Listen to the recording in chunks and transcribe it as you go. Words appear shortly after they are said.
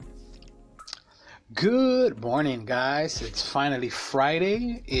Good morning, guys. It's finally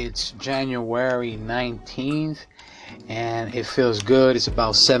Friday. It's January 19th, and it feels good. It's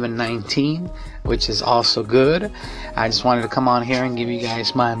about 7:19, which is also good. I just wanted to come on here and give you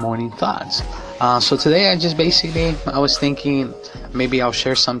guys my morning thoughts. So today I was thinking maybe I'll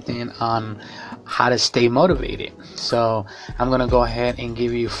share something on how to stay motivated. So I'm going to go ahead and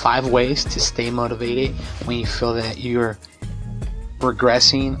give you 5 ways to stay motivated when you feel that you're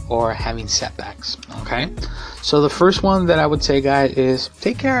regressing or having setbacks. Okay, so the first one that I would say, guys, is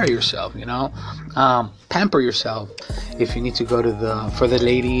take care of yourself. Pamper yourself. If you need to go to for the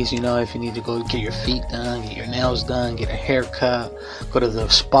ladies, if you need to go get your feet done, get your nails done, get a haircut, go to the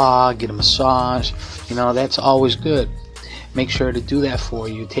spa, get a massage, that's always good. Make sure to do that for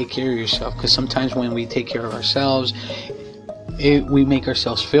you. Take care of yourself, because sometimes when we take care of ourselves, we make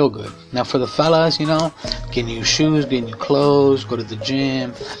ourselves feel good. Now for the fellas, get new shoes, get new clothes, go to the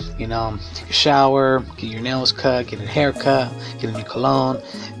gym, take a shower, get your nails cut, get a haircut, get a new cologne.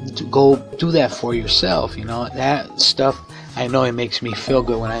 Go do that for yourself. That stuff, I know it makes me feel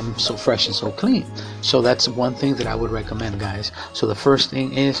good when I'm so fresh and so clean. So that's one thing that I would recommend, guys. So the first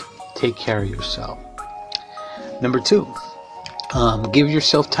thing is take care of yourself. Number 2, give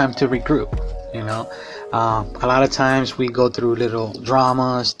yourself time to regroup. A lot of times we go through little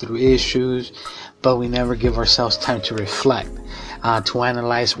dramas, through issues, but we never give ourselves time to reflect, to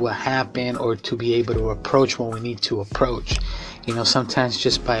analyze what happened, or to be able to approach what we need to approach. Sometimes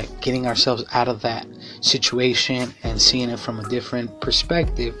just by getting ourselves out of that situation and seeing it from a different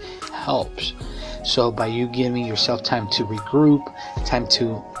perspective helps. So by you giving yourself time to regroup, time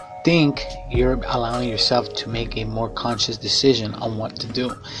to think, you're allowing yourself to make a more conscious decision on what to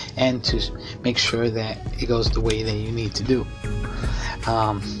do and to make sure that it goes the way that you need to do.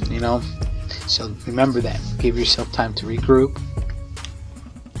 So remember that. Give yourself time to regroup.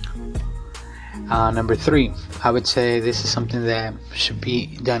 Number 3, I would say this is something that should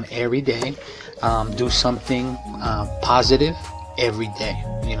be done every day. Do something positive every day.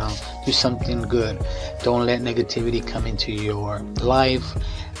 Do something good. Don't let negativity come into your life.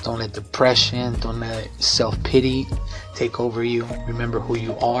 Don't let depression, don't let self-pity take over you. Remember who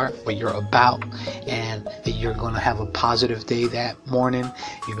you are, what you're about, and that you're going to have a positive day that morning.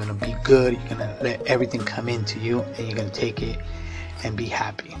 You're going to be good. You're going to let everything come into you, and you're going to take it and be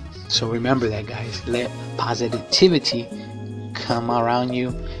happy. So remember that, guys. Let positivity come around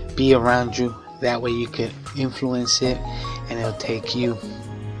you, be around you. That way you can influence it, and it'll take you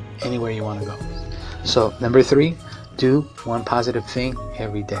anywhere you want to go. So number 3, do one positive thing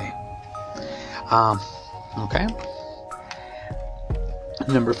every day. Okay.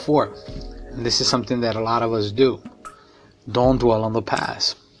 Number 4, and this is something that a lot of us do. Don't dwell on the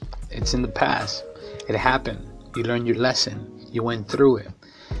past. It's in the past. It happened. You learned your lesson. You went through it.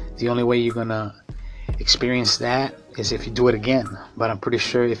 The only way you're gonna experience that is if you do it again. But I'm pretty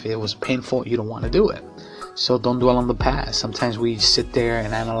sure if it was painful, you don't want to do it. So don't dwell on the past. Sometimes we sit there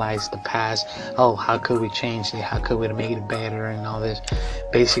and analyze the past. Oh, how could we change it? How could we make it better and all this?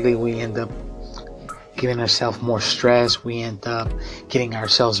 Basically, we end up giving ourselves more stress. We end up getting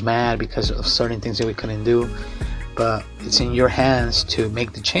ourselves mad because of certain things that we couldn't do. But it's in your hands to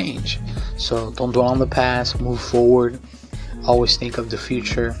make the change. So don't dwell on the past. Move forward. Always think of the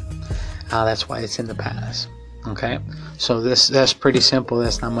future. That's why it's in the past. Okay, so that's pretty simple.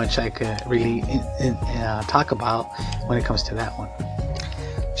 That's not much I could really talk about when it comes to that one.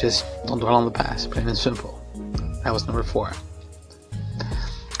 Just don't dwell on the past, plain and simple. That was number 4.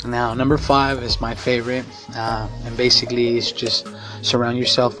 Now number 5 is my favorite, and basically it's just surround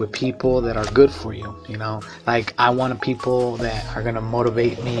yourself with people that are good for you. Like I want people that are gonna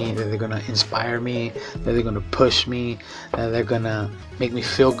motivate me, that they're gonna inspire me, that they're gonna push me, that they're gonna make me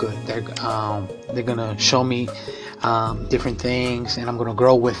feel good. They're gonna show me different things, and I'm gonna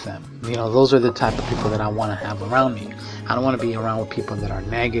grow with them. Those are the type of people that I want to have around me. I don't want to be around with people that are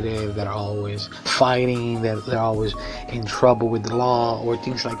negative, that are always fighting, that they're always in trouble with the law or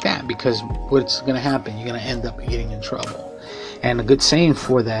things like that, because what's going to happen? You're going to end up getting in trouble. And a good saying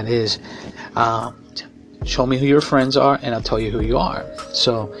for that is, show me who your friends are and I'll tell you who you are.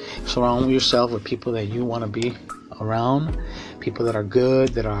 So surround yourself with people that you want to be around, people that are good,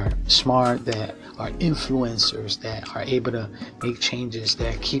 that are smart, that are influencers, that are able to make changes,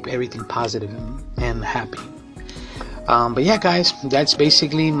 that keep everything positive and happy. But yeah, guys, that's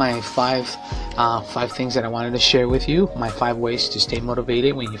basically my 5 things that I wanted to share with you. My 5 ways to stay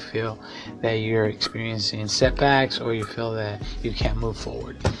motivated when you feel that you're experiencing setbacks or you feel that you can't move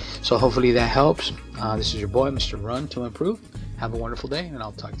forward. So hopefully that helps. This is your boy, Mr. Run to Improve. Have a wonderful day, and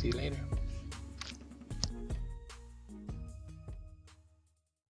I'll talk to you later.